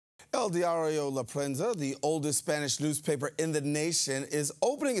El Diario La Prensa, the oldest Spanish newspaper in the nation, is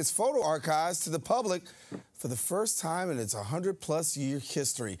opening its photo archives to the public for the first time in its 100-plus year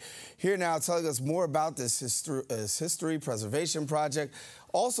history. Here now telling us more about this history preservation project.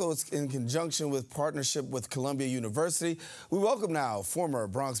 Also, it's in conjunction with partnership with Columbia University. We welcome now former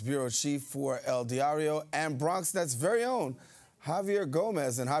Bronx Bureau Chief for El Diario and Bronxnet's very own Javier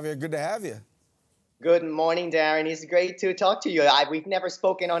Gomez. And Javier, good to have you. Good morning, Darren. It's great to talk to you. We've never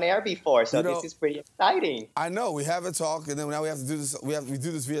spoken on air before, so this is pretty exciting. I know we haven't talked, and then now we have to do this. We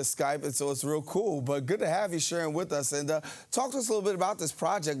do this via Skype, and so it's real cool. But good to have you sharing with us, and talk to us a little bit about this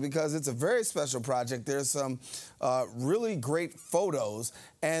project because it's a very special project. There's some really great photos,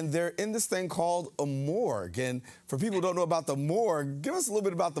 and they're in this thing called a morgue. And for people who don't know about the morgue, give us a little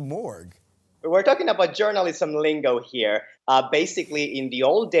bit about the morgue. We're talking about journalism lingo here. Basically, in the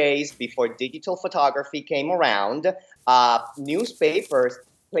old days, before digital photography came around, newspapers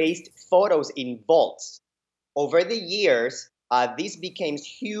placed photos in vaults. Over the years, these became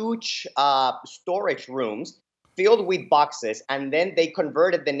huge storage rooms filled with boxes, and then they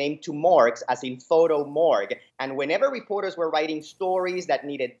converted the name to morgues, as in photo morgue. And whenever reporters were writing stories that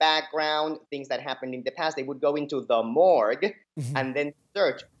needed background, things that happened in the past, they would go into the morgue and then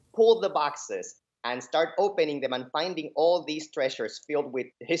search, pull the boxes, and start opening them and finding all these treasures filled with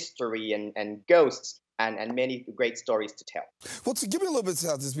history and ghosts and many great stories to tell. Well, to give me a little bit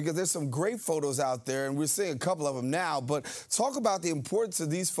about this, because there's some great photos out there, and we're seeing a couple of them now, but talk about the importance of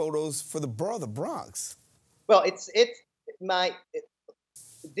these photos for the borough of the Bronx. Well,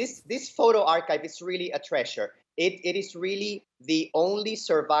 this photo archive is really a treasure. It is really the only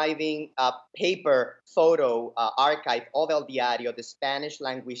surviving paper photo archive of El Diario, the Spanish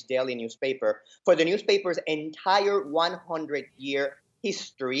language daily newspaper, for the newspaper's entire 100-year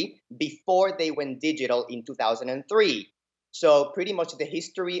history before they went digital in 2003. So pretty much the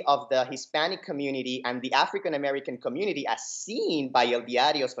history of the Hispanic community and the African American community, as seen by El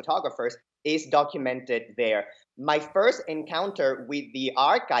Diario's photographers, is documented there. My first encounter with the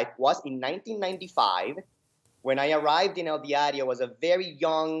archive was in 1995. When I arrived in El Diario, I was a very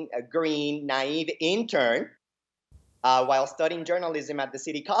young, green, naive intern while studying journalism at the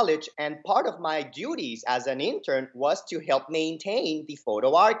City College. And part of my duties as an intern was to help maintain the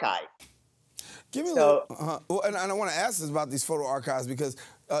photo archive. Give me a little, well, and I want to ask this about these photo archives because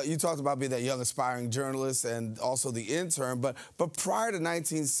you talked about being that young aspiring journalist and also the intern, but prior to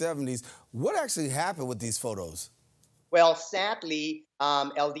 1970s, what actually happened with these photos? Well, sadly,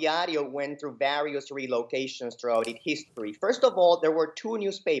 El Diario went through various relocations throughout its history. First of all, there were two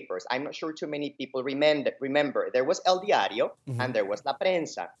newspapers. I'm not sure too many people remember. There was El Diario and there was La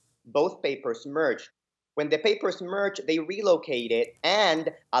Prensa. Both papers merged. When the papers merged, they relocated,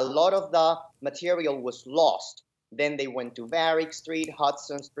 and a lot of the material was lost. Then they went to Varick Street,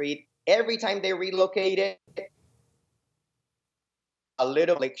 Hudson Street. Every time they relocated, a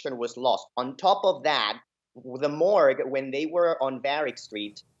little collection was lost. On top of that, the morgue, when they were on Varick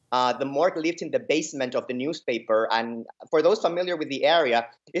Street, the morgue lived in the basement of the newspaper. And for those familiar with the area,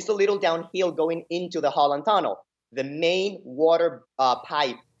 it's a little downhill going into the Holland Tunnel. The main water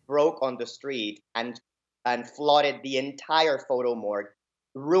pipe broke on the street and flooded the entire photo morgue,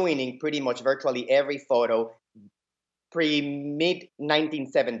 ruining pretty much virtually every photo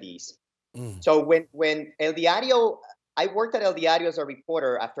pre-mid-1970s. So when El Diario, I worked at El Diario as a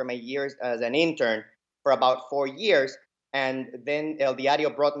reporter after my years as an intern for about 4 years, and then El Diario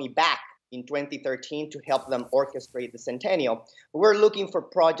brought me back in 2013 to help them orchestrate the centennial. We were looking for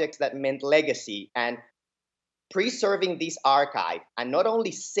projects that meant legacy, and preserving this archive and not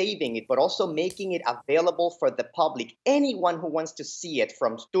only saving it, but also making it available for the public, anyone who wants to see it,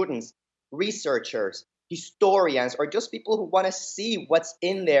 from students, researchers, historians, or just people who want to see what's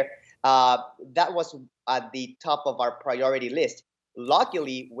in there. That was at the top of our priority list.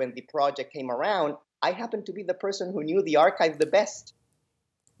 Luckily, when the project came around, I happened to be the person who knew the archive the best.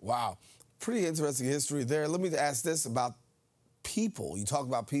 Wow. Pretty interesting history there. Let me ask this about people. You talk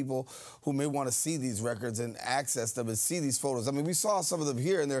about people who may want to see these records and access them and see these photos. I mean, we saw some of them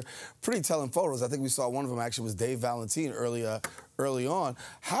here, and they're pretty telling photos. I think we saw one of them actually was Dave Valentine early on.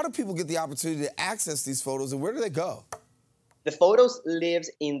 How do people get the opportunity to access these photos, and where do they go? The photos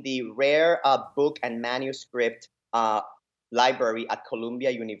lives in the rare book and manuscript library at Columbia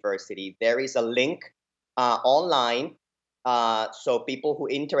University. There is a link online, so people who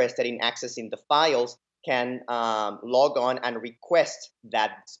are interested in accessing the files can log on and request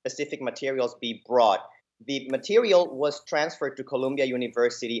that specific materials be brought. The material was transferred to Columbia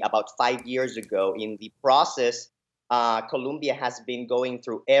University about 5 years ago. In the process, Columbia has been going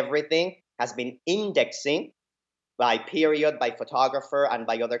through everything, has been indexing by period, by photographer, and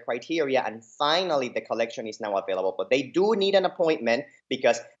by other criteria. And finally, the collection is now available. But they do need an appointment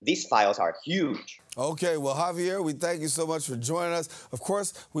because these files are huge. Okay, well, Javier, we thank you so much for joining us. Of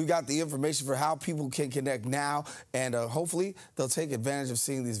course, we've got the information for how people can connect now, and hopefully they'll take advantage of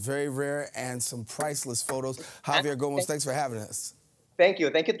seeing these very rare and some priceless photos. Javier Gomez, thanks for having us. Thank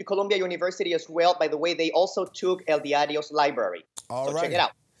you. Thank you to Columbia University as well. By the way, they also took El Diario's library. All right. Check it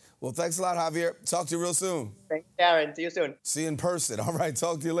out. Well, thanks a lot, Javier. Talk to you real soon. Thanks, Daren. See you soon. See you in person. All right,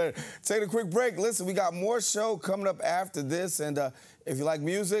 talk to you later. Take a quick break. Listen, we got more show coming up after this, and if you like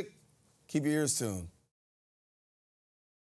music, keep your ears tuned.